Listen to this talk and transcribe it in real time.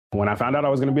When I found out I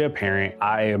was going to be a parent,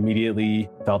 I immediately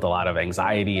felt a lot of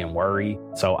anxiety and worry.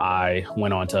 So I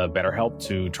went on to BetterHelp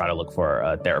to try to look for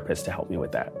a therapist to help me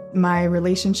with that. My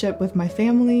relationship with my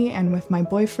family and with my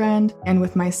boyfriend and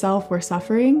with myself were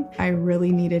suffering. I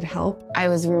really needed help. I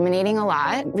was ruminating a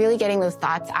lot. Really getting those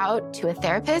thoughts out to a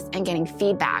therapist and getting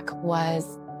feedback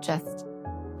was just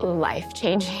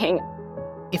life-changing.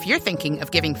 If you're thinking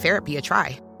of giving therapy a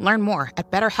try, learn more at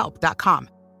BetterHelp.com.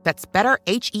 That's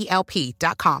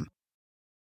BetterHelp.com.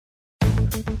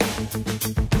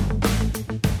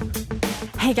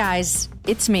 Hey guys,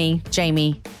 it's me,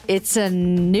 Jamie. It's a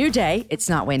new day. It's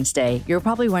not Wednesday. You're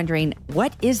probably wondering,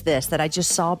 what is this that I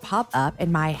just saw pop up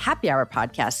in my Happy Hour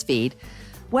podcast feed?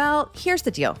 Well, here's the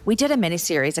deal. We did a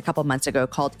mini-series a couple months ago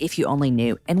called If You Only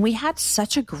Knew, and we had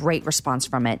such a great response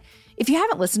from it. If you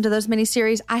haven't listened to those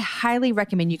mini-series, I highly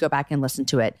recommend you go back and listen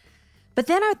to it. But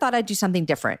then I thought I'd do something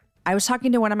different. I was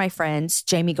talking to one of my friends,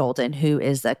 Jamie Golden, who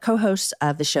is the co-host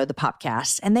of the show, The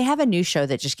Popcast, and they have a new show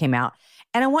that just came out,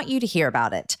 and I want you to hear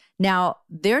about it. Now,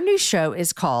 their new show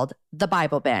is called The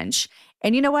Bible Binge.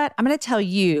 And you know what? I'm going to tell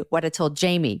you what I told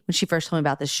Jamie when she first told me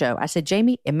about this show. I said,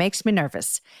 Jamie, it makes me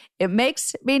nervous. It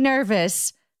makes me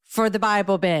nervous for The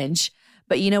Bible Binge.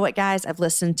 But you know what, guys? I've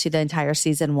listened to the entire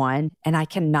season 1, and I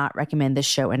cannot recommend this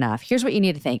show enough. Here's what you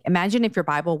need to think. Imagine if your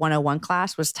Bible 101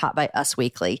 class was taught by Us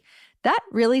Weekly. That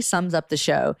really sums up the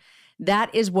show.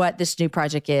 That is what this new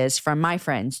project is from my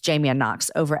friends, Jamie and Knox,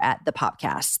 over at The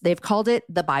Popcast. They've called it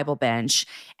The Bible Binge.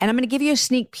 And I'm going to give you a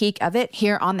sneak peek of it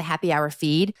here on the Happy Hour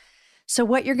feed. So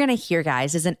what you're going to hear,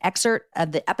 guys, is an excerpt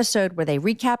of the episode where they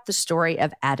recap the story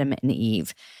of Adam and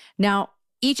Eve. Now,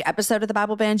 each episode of The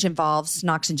Bible Binge involves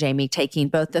Knox and Jamie taking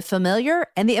both the familiar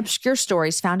and the obscure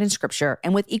stories found in Scripture,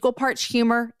 and with equal parts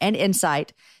humor and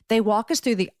insight, they walk us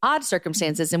through the odd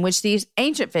circumstances in which these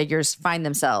ancient figures find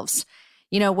themselves.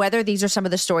 You know, whether these are some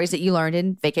of the stories that you learned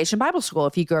in Vacation Bible School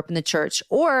if you grew up in the church,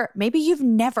 or maybe you've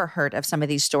never heard of some of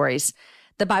these stories.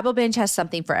 The Bible Binge has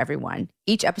something for everyone.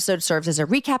 Each episode serves as a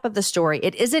recap of the story.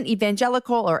 It isn't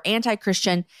evangelical or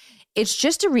anti-Christian. It's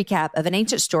just a recap of an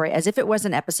ancient story as if it was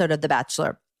an episode of The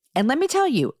Bachelor. And let me tell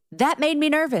you, that made me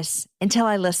nervous until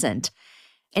I listened.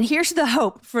 And here's the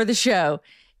hope for the show.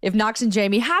 If Knox and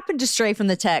Jamie happen to stray from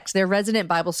the text, their resident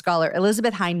Bible scholar,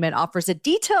 Elizabeth Hindman, offers a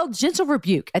detailed, gentle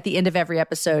rebuke at the end of every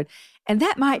episode. And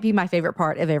that might be my favorite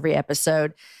part of every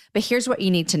episode. But here's what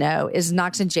you need to know is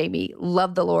Knox and Jamie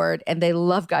love the Lord and they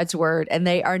love God's word and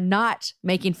they are not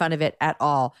making fun of it at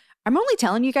all. I'm only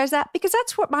telling you guys that because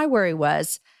that's what my worry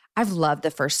was. I've loved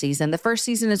the first season. The first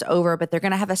season is over, but they're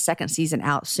going to have a second season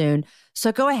out soon.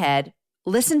 So go ahead.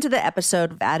 Listen to the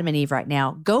episode of Adam and Eve right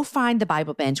now. Go find The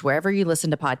Bible Binge wherever you listen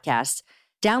to podcasts.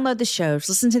 Download the shows,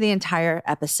 listen to the entire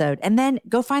episode, and then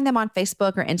go find them on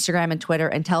Facebook or Instagram and Twitter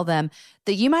and tell them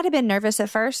that you might have been nervous at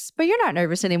first, but you're not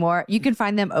nervous anymore. You can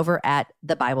find them over at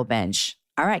The Bible Binge.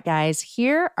 All right, guys,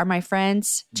 here are my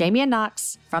friends, Jamie and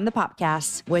Knox from The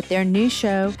Popcast with their new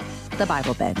show, The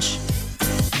Bible Binge.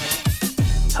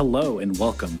 Hello and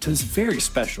welcome to this very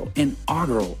special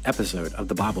inaugural episode of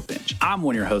The Bible Binge. I'm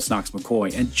one of your hosts, Knox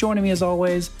McCoy, and joining me as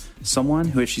always, someone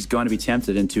who, if she's going to be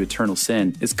tempted into eternal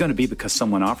sin, is going to be because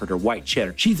someone offered her white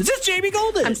cheddar cheese. It's Jamie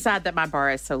Golden. I'm sad that my bar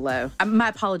is so low. My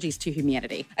apologies to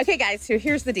humanity. Okay, guys, so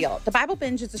here's the deal. The Bible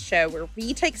Binge is a show where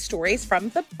we take stories from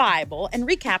the Bible and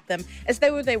recap them as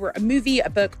though they were a movie, a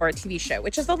book, or a TV show,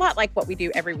 which is a lot like what we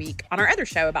do every week on our other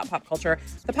show about pop culture,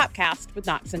 The Popcast with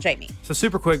Knox and Jamie. So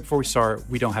super quick before we start,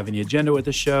 we don't have any agenda with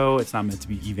the show. It's not meant to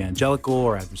be evangelical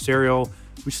or adversarial.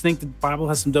 We just think the Bible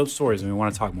has some dope stories and we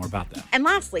want to talk more about them. And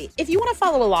lastly, if you want to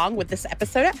follow along with this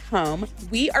episode at home,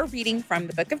 we are reading from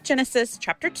the book of Genesis,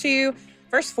 chapter 2,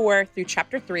 verse 4 through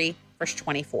chapter 3, verse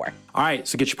 24. All right,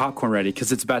 so get your popcorn ready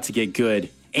because it's about to get good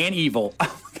and evil.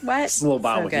 What? Just a little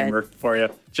Bible humor for you.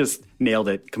 Just nailed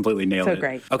it. Completely nailed it. So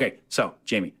great. Okay, so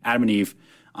Jamie, Adam and Eve.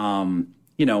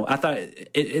 I thought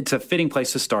it's a fitting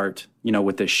place to start,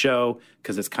 with this show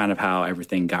because it's kind of how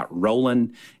everything got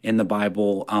rolling in the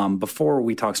Bible. Before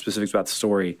we talk specifics about the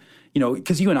story,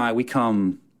 because you and I, we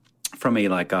come from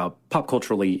a pop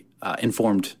culturally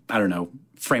informed,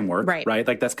 framework, right?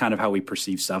 Like that's kind of how we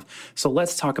perceive stuff. So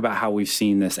let's talk about how we've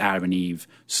seen this Adam and Eve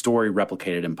story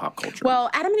replicated in pop culture. Well,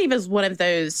 Adam and Eve is one of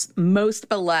those most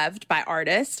beloved by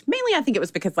artists. Mainly, I think it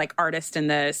was because artists in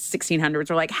the 1600s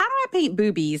were like, how do I paint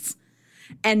boobies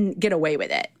and get away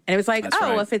with it? And it was like,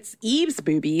 right. If it's Eve's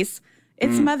boobies,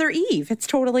 it's Mother Eve. It's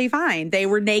totally fine. They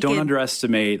were naked. Don't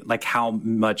underestimate how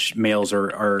much males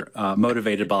are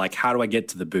motivated by how do I get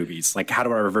to the boobies? How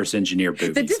do I reverse engineer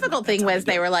boobies? The difficult thing was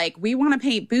they were like, we want to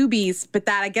paint boobies, but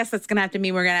I guess that's going to have to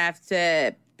mean we're going to have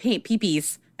to paint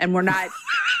peepees. And we're not,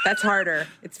 that's harder.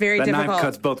 It's very difficult. That knife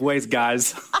cuts both ways,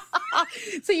 guys.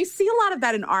 So you see a lot of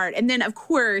that in art. And then, of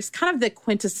course, kind of the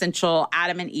quintessential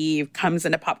Adam and Eve comes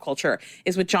into pop culture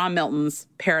is with John Milton's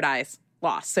Paradise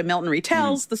Lost. So Milton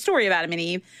retells the story of Adam and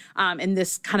Eve in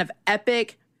this kind of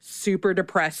epic, super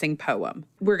depressing poem.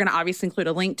 We're going to obviously include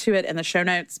a link to it in the show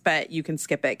notes, but you can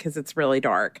skip it because it's really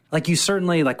dark. Like you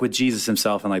certainly, like with Jesus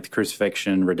himself and like the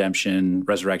crucifixion, redemption,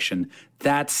 resurrection,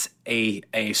 that's a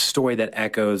story that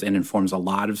echoes and informs a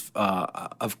lot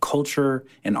of culture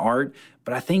and art.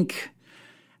 But I think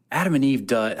Adam and Eve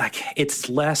does, like, it's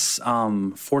less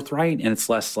forthright and it's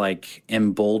less like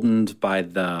emboldened by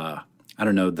the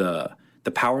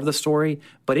power of the story,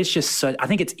 but it's just such, I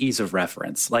think it's ease of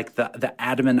reference. Like the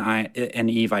Adam and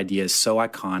Eve idea is so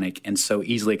iconic and so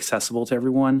easily accessible to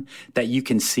everyone that you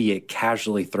can see it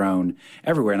casually thrown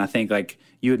everywhere. And I think, like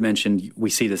you had mentioned, we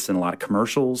see this in a lot of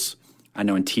commercials. I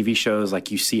know in TV shows,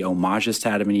 like you see homages to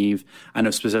Adam and Eve. I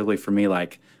know specifically for me,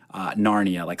 like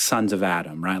Narnia, like Sons of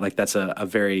Adam, right? Like that's a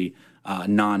very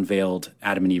non-veiled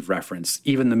Adam and Eve reference.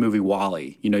 Even the movie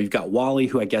WALL-E, you've got WALL-E,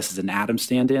 who I guess is an Adam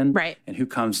stand-in, right? And who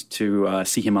comes to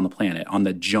see him on the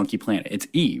junky planet. It's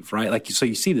Eve, right? Like, so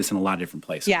you see this in a lot of different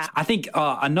places. Yeah. I think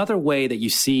another way that you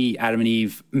see Adam and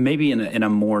Eve, maybe in a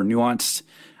more nuanced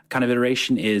kind of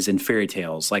iteration, is in fairy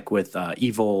tales, like with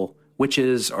evil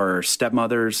witches or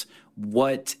stepmothers.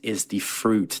 What is the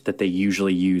fruit that they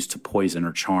usually use to poison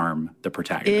or charm the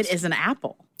protagonist? It is an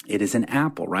apple. It is an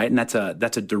apple, right? And that's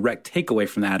a direct takeaway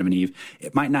from Adam and Eve.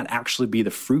 It might not actually be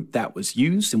the fruit that was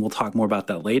used, and we'll talk more about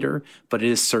that later, but it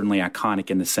is certainly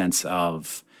iconic in the sense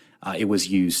of it was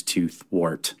used to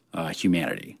thwart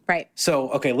humanity. Right. So,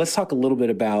 okay, let's talk a little bit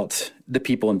about the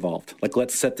people involved. Like,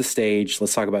 let's set the stage.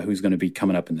 Let's talk about who's going to be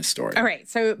coming up in this story. All right.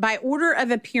 So by order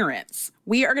of appearance,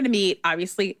 we are going to meet,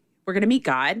 obviously, we're going to meet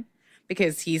God,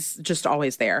 because he's just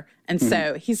always there. And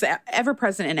so he's ever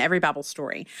present in every Bible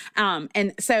story.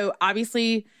 And so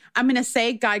obviously, I'm going to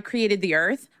say God created the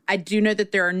earth. I do know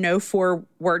that there are no 4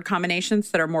 word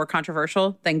combinations that are more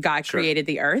controversial than God created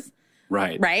the earth.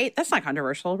 Right. Right? That's not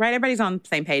controversial, right? Everybody's on the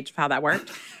same page of how that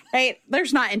worked, right?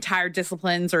 There's not entire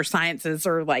disciplines or sciences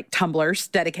or like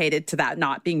Tumblrs dedicated to that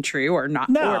not being true or not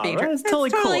or being true. It's totally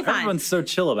cool. Fine. Everyone's so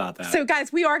chill about that. So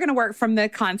guys, we are going to work from the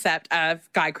concept of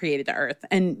God created the earth,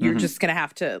 and you're just going to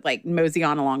have to like mosey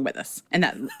on along with us in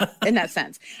that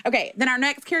sense. Okay, then our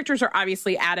next characters are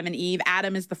obviously Adam and Eve.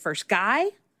 Adam is the first guy.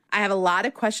 I have a lot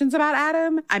of questions about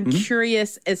Adam. I'm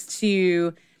curious as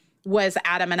to, was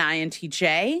Adam an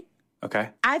INTJ? Okay.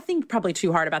 I think probably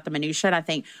too hard about the minutia. And I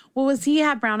think, well, does he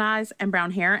have brown eyes and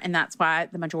brown hair, and that's why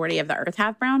the majority of the earth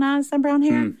have brown eyes and brown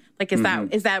hair? Like, is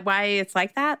that why it's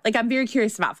like that? Like, I'm very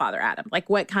curious about Father Adam. Like,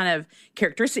 what kind of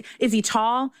characteristics? Is he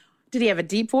tall? Did he have a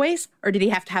deep voice? Or did he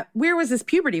have to have, where was his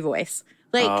puberty voice?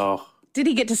 Like, did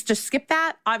he get to just skip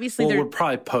that? Obviously, we're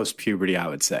probably post-puberty, I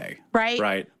would say. Right?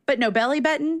 Right. But no belly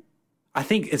button? I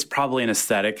think it's probably an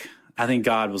aesthetic. I think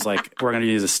God was like, we're going to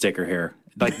use a sticker here.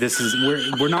 Like, this is,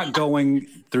 we're not going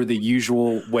through the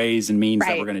usual ways and means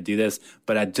that we're going to do this,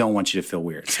 but I don't want you to feel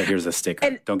weird. So here's a sticker.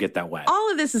 And don't get that wet.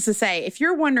 All of this is to say, if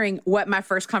you're wondering what my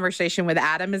first conversation with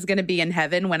Adam is going to be in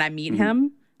heaven when I meet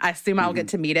him, I assume I'll get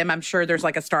to meet him. I'm sure there's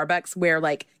like a Starbucks where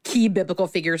like key biblical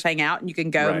figures hang out, and you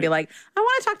can go and be like, I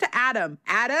want to talk to Adam.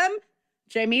 Adam,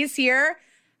 Jamie's here.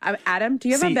 Adam, do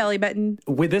you have a belly button?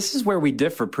 This is where we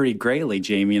differ pretty greatly,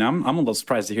 Jamie, and I'm a little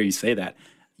surprised to hear you say that.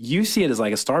 You see it as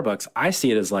like a Starbucks. I see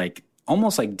it as like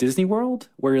almost like Disney World,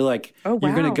 where you're like, you're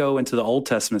going to go into the Old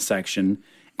Testament section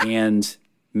and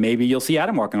maybe you'll see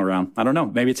Adam walking around. I don't know.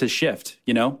 Maybe it's his shift,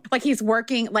 Like he's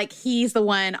working, like he's the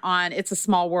one on It's a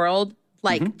Small World,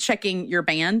 like checking your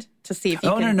band to see if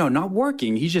you can. No, not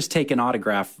working. He's just taking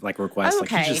autograph like requests.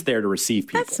 Okay. Like he's just there to receive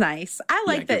people. That's nice. I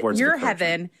like that your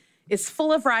heaven is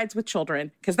full of rides with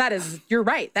children, because that is, you're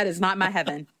right, that is not my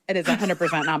heaven. It is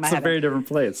 100% not my heaven. It's a very different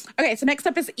place. Okay, so next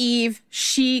up is Eve.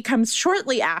 She comes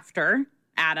shortly after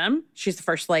Adam. She's the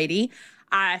first lady.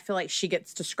 I feel like she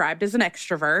gets described as an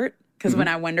extrovert, because when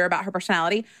I wonder about her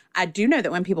personality, I do know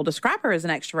that when people describe her as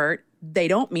an extrovert, they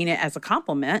don't mean it as a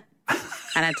compliment.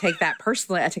 And I take that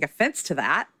personally. I take offense to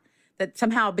that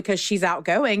somehow because she's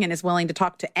outgoing and is willing to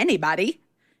talk to anybody,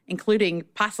 including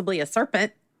possibly a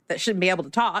serpent that shouldn't be able to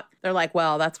talk. They're like,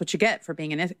 well, that's what you get for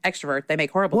being an extrovert. They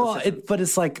make horrible decisions. But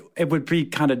it's like, it would be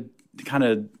kind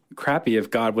of crappy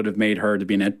if God would have made her to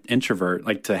be an introvert,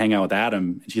 like to hang out with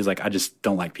Adam. And she's like, I just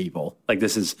don't like people. Like,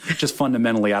 this is just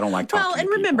fundamentally, I don't like talking to people. Well,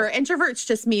 and remember, introverts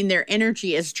just mean their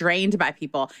energy is drained by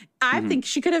people. I think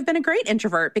she could have been a great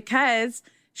introvert, because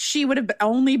she would have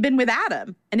only been with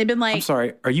Adam and had been like, I'm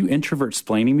sorry, are you introvert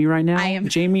splaining me right now? I am.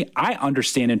 Jamie, I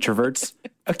understand introverts.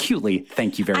 Acutely,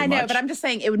 thank you very much. I know, but I'm just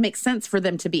saying it would make sense for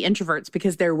them to be introverts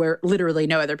because there were literally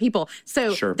no other people.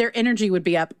 So their energy would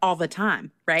be up all the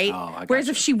time, right? Whereas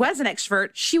if she was an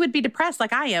extrovert, she would be depressed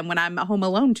like I am when I'm home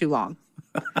alone too long.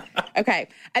 Okay.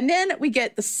 And then we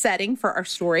get the setting for our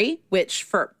story, which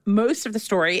for most of the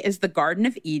story is the Garden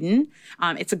of Eden.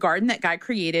 It's a garden that God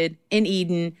created in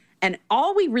Eden. And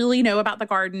all we really know about the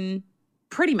garden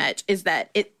pretty much is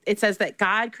that it says that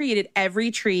God created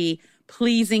every tree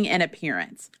pleasing in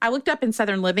appearance. I looked up in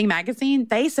Southern Living magazine.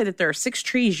 They said that there are 6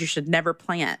 trees you should never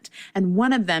plant. And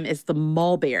one of them is the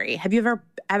mulberry. Have you ever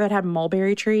had a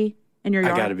mulberry tree in your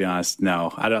yard? I got to be honest.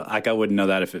 No, I don't. I wouldn't know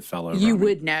that if it fell over. You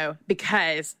would know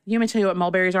because let me tell you what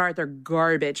mulberries are. They're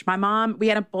garbage. My mom, we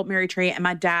had a mulberry tree, and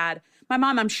my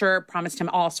mom, I'm sure, promised him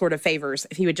all sort of favors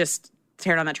if he would just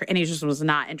tear down that tree, and he just was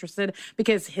not interested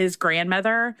because his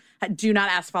grandmother, do not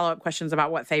ask follow-up questions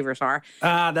about what favors are.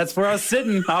 That's where I was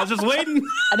sitting. I was just waiting.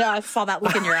 I know, I saw that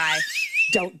look in your eye.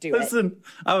 Don't do it. Listen,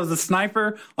 I was a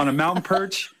sniper on a mountain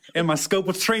perch, and my scope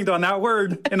was trained on that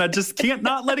word, and I just can't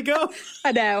not let it go.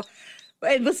 I know.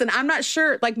 And listen, I'm not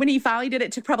sure, like when he finally did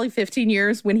it took probably 15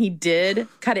 years. When he did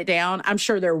cut it down, I'm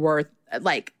sure there were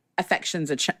like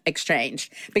affections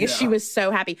exchanged because she was so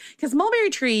happy. Because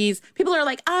mulberry trees, people are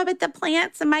like, oh, but the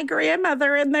plants and my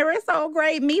grandmother, and they were so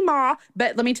great, Meemaw.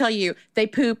 But let me tell you, they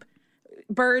poop.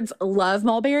 Birds love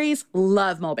mulberries.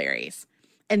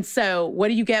 And so what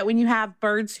do you get when you have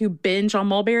birds who binge on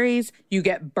mulberries? You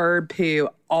get bird poo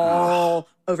all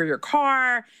over your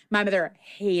car. My mother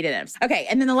hated them. Okay,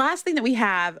 and then the last thing that we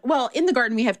have, well, in the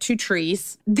garden we have 2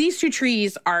 trees. These 2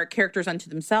 trees are characters unto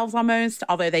themselves almost,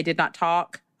 although they did not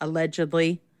talk,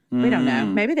 allegedly. We don't know.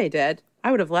 Maybe they did.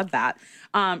 I would have loved that.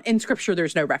 In Scripture,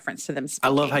 there's no reference to them speaking.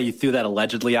 I love how you threw that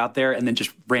allegedly out there and then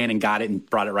just ran and got it and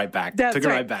brought it right back. Took it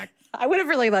right back. I would have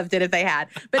really loved it if they had.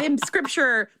 But in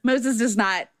Scripture, Moses does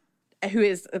not, who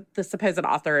is the supposed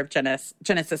author of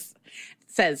Genesis,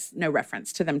 says no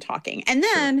reference to them talking. And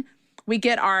then we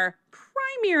get our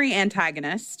primary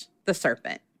antagonist, the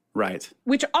serpent. Right.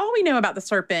 Which all we know about the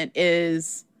serpent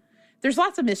is there's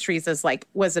lots of mysteries as like,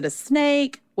 was it a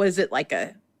snake? Was it like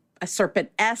a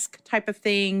serpent-esque type of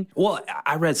thing? Well,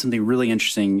 I read something really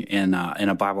interesting in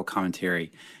a Bible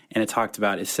commentary, and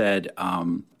it said,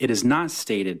 it is not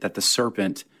stated that the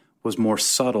serpent was more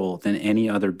subtle than any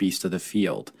other beast of the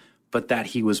field, but that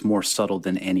he was more subtle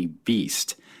than any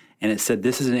beast. And it said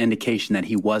this is an indication that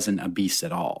he wasn't a beast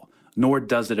at all, nor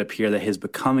does it appear that his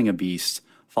becoming a beast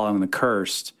following the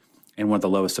curse, and one of the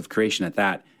lowest of creation at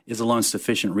that, is alone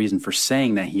sufficient reason for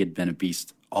saying that he had been a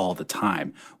beast all the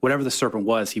time. Whatever the serpent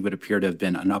was, he would appear to have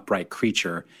been an upright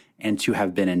creature and to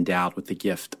have been endowed with the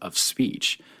gift of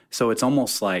speech. So it's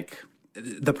almost like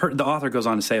the author goes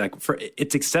on to say, like,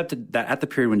 it's accepted that at the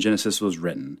period when Genesis was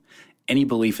written, any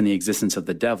belief in the existence of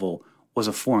the devil was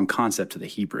a foreign concept to the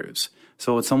Hebrews.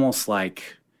 So it's almost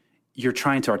like you're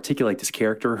trying to articulate this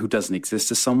character who doesn't exist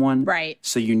to someone. Right.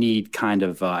 So you need kind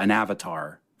of an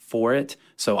avatar for it.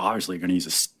 So obviously you're going to use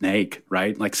a snake,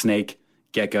 right? Like snake,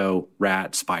 gecko,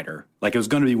 rat, spider. Like it was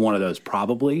going to be one of those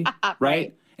probably,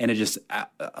 right? And it just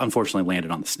unfortunately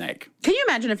landed on the snake. Can you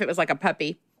imagine if it was like a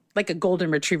puppy? Like a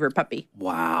golden retriever puppy.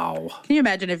 Wow. Can you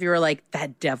imagine if you were like,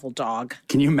 that devil dog?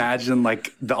 Can you imagine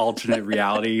like the alternate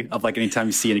reality of like anytime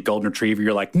you see a golden retriever,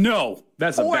 you're like, no,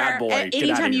 that's a bad boy.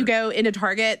 Anytime you go into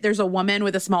Target, there's a woman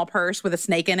with a small purse with a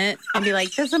snake in it and be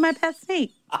like, this is my pet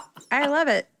snake. I love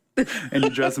it. And you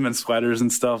dress them in sweaters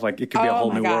and stuff. Like it could be a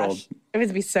whole new world. It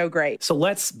would be so great. So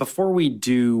before we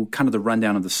do kind of the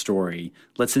rundown of the story,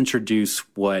 let's introduce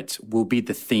what will be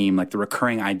the theme, like the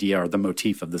recurring idea or the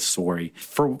motif of the story.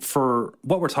 For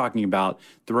what we're talking about,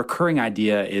 the recurring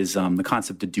idea is the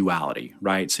concept of duality,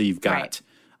 right? So you've got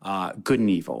good and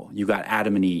evil. You've got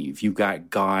Adam and Eve. You've got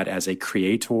God as a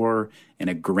creator and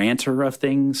a grantor of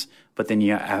things, but then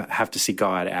you have to see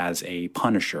God as a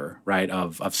punisher, right,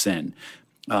 of sin.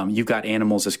 You've got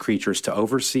animals as creatures to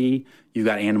oversee. You've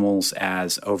got animals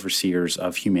as overseers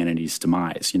of humanity's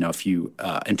demise. You know, if you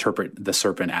interpret the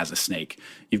serpent as a snake,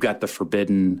 you've got the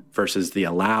forbidden versus the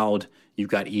allowed. You've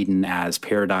got Eden as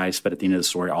paradise, but at the end of the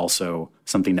story, also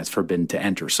something that's forbidden to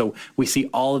enter. So we see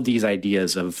all of these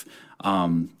ideas of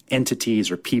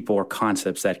entities or people or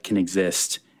concepts that can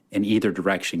exist in either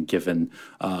direction given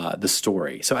the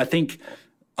story. So I think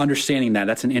understanding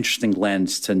that's an interesting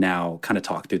lens to now kind of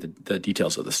talk through the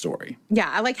details of the story. Yeah,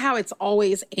 I like how it's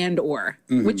always and or,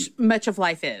 which much of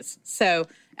life is. So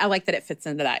I like that it fits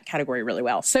into that category really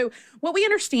well. So what we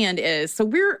understand is, so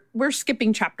we're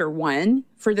skipping chapter 1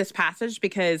 for this passage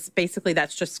because basically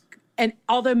that's just, and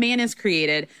although man is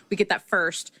created, we get that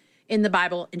first in the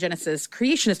Bible, in Genesis,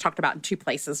 creation is talked about in two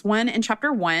places. One in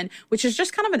chapter 1, which is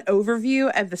just kind of an overview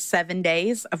of the 7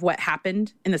 days of what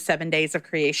happened in the 7 days of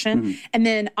creation. And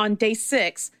then on day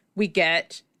 6, we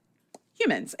get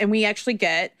humans. And we actually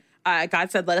get,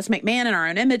 God said, let us make man in our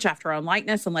own image, after our own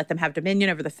likeness, and let them have dominion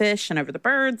over the fish and over the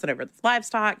birds and over the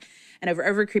livestock and over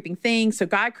every creeping thing. So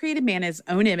God created man in his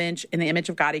own image. In the image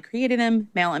of God, he created him,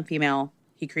 male and female,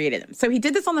 he created them. So he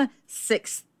did this on the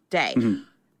 6th day.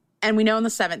 And we know on the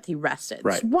 7th he rested.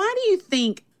 Right. So why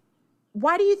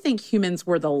do you think humans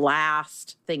were the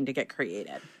last thing to get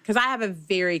created? Because I have a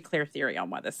very clear theory on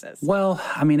what this is. Well,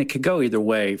 I mean, it could go either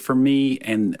way. For me,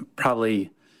 and probably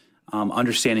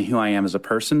understanding who I am as a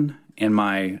person and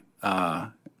my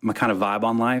kind of vibe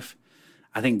on life,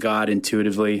 I think God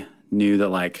intuitively knew that,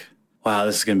 like, wow,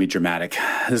 this is going to be dramatic.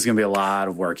 This is going to be a lot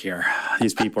of work here.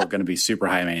 These people are going to be super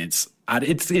high maintenance.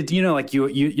 It's you know, like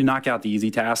you knock out the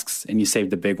easy tasks and you save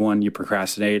the big one. You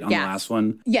procrastinate on the last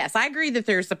one. Yes, I agree that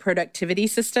there's a productivity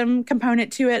system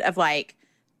component to it of, like,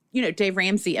 you know, Dave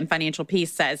Ramsey in Financial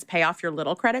Peace says, pay off your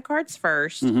little credit cards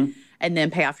first and then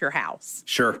pay off your house.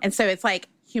 Sure. And so it's like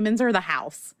humans are the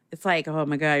house. It's like, oh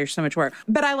my God, you're so much work.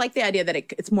 But I like the idea that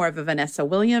it's more of a Vanessa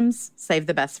Williams, save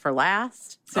the best for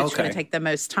last. So it's going to take the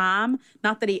most time.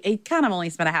 Not that he kind of only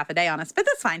spent a half a day on us, but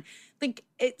that's fine. Like,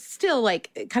 it's still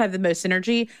like kind of the most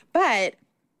energy. But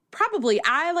probably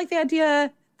I like the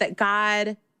idea that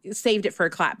God saved it for a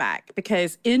clapback,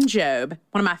 because in Job,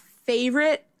 one of my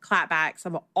favorite clapbacks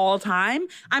of all time,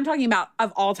 I'm talking about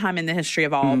of all time in the history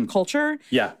of all culture,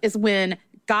 is when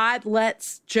God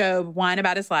lets Job whine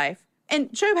about his life.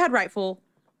 And Job had a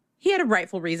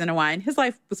rightful reason to whine. His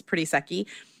life was pretty sucky.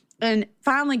 And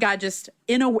finally, God just,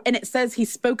 and it says he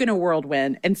spoke in a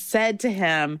whirlwind and said to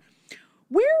him,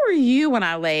 where were you when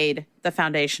I laid the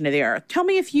foundation of the earth? Tell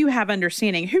me if you have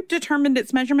understanding. Who determined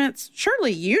its measurements?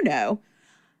 Surely you know.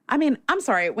 I mean, I'm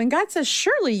sorry. When God says,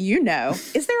 surely you know,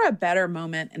 is there a better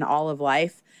moment in all of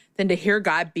life than to hear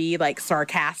God be, like,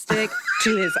 sarcastic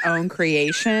to his own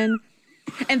creation?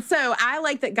 And so I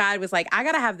like that God was like, I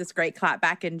got to have this great clap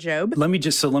back in Job. Let me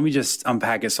just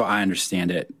unpack it so I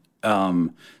understand it. So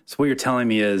what you're telling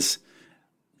me is,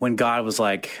 when God was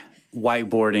like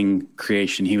whiteboarding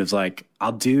creation, he was like,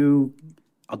 I'll do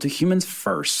humans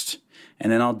first,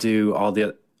 and then I'll do all the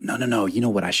other. No. You know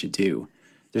what I should do?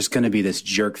 There's going to be this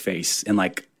jerk face in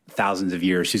like thousands of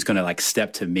years who's going to like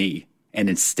step to me. And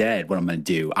instead, what I'm going to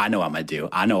do, I know what I'm going to do.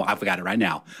 I know, I've got it right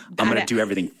now. I'm going to do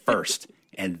everything first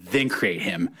and then create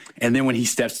him. And then when he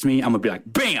steps to me, I'm going to be like,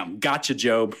 bam, gotcha,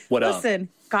 Job. What up? Listen,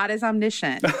 God is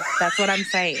omniscient. That's what I'm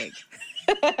saying.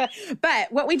 But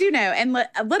what we do know, and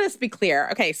let us be clear.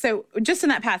 Okay, so just in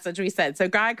that passage we said, so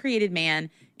God created man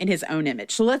in his own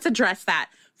image. So let's address that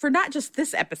for not just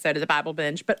this episode of the Bible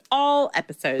Binge, but all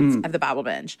episodes of the Bible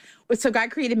Binge. So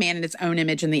God created man in his own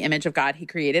image. In the image of God, he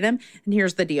created him. And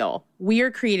here's the deal. We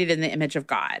are created in the image of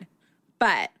God,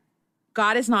 but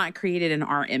God is not created in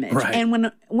our image. Right.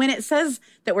 And when it says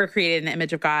that we're created in the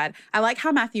image of God, I like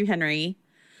how Matthew Henry,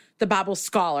 the Bible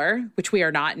scholar, which we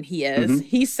are not, and he is,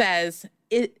 he says,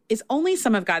 it is only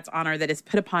some of God's honor that is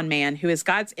put upon man, who is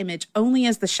God's image only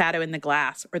as the shadow in the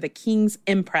glass or the king's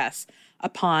impress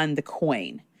upon the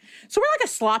coin. So we're like a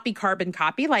sloppy carbon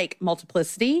copy, like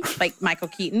Multiplicity, like Michael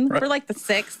Keaton. Right. We're like the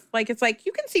sixth. Like, it's like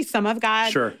you can see some of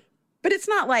God. Sure. But it's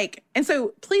not like, and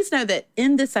so please know that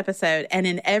in this episode and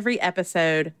in every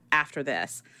episode after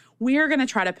this, we are going to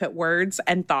try to put words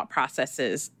and thought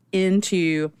processes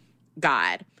into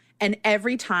God. And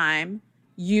every time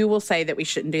you will say that we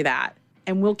shouldn't do that.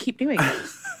 And we'll keep doing it.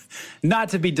 Not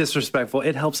to be disrespectful,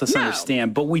 it helps us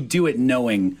understand, but we do it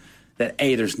knowing that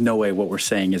A, there's no way what we're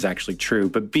saying is actually true,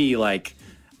 but B, like,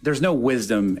 there's no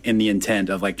wisdom in the intent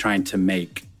of like trying to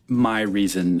make my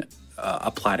reason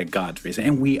apply to God's reason.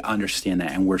 And we understand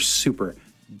that, and we're super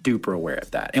duper aware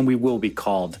of that. And we will be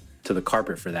called to the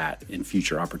carpet for that in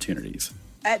future opportunities.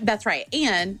 That's right.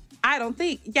 And I don't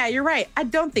think, yeah, you're right. I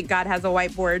don't think God has a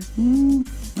whiteboard.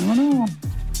 I don't know.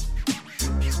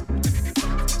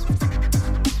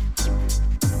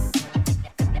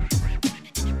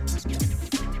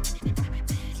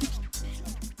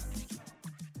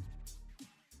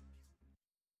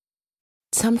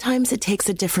 Sometimes it takes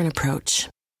a different approach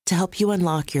to help you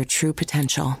unlock your true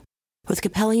potential. With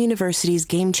Capella University's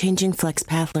game-changing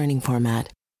FlexPath learning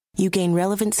format, you gain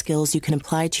relevant skills you can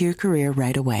apply to your career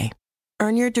right away.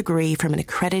 Earn your degree from an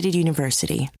accredited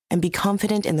university and be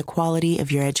confident in the quality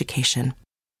of your education.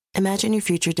 Imagine your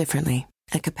future differently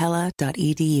at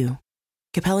capella.edu.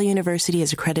 Capella University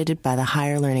is accredited by the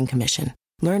Higher Learning Commission.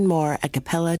 Learn more at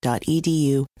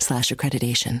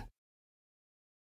capella.edu/accreditation.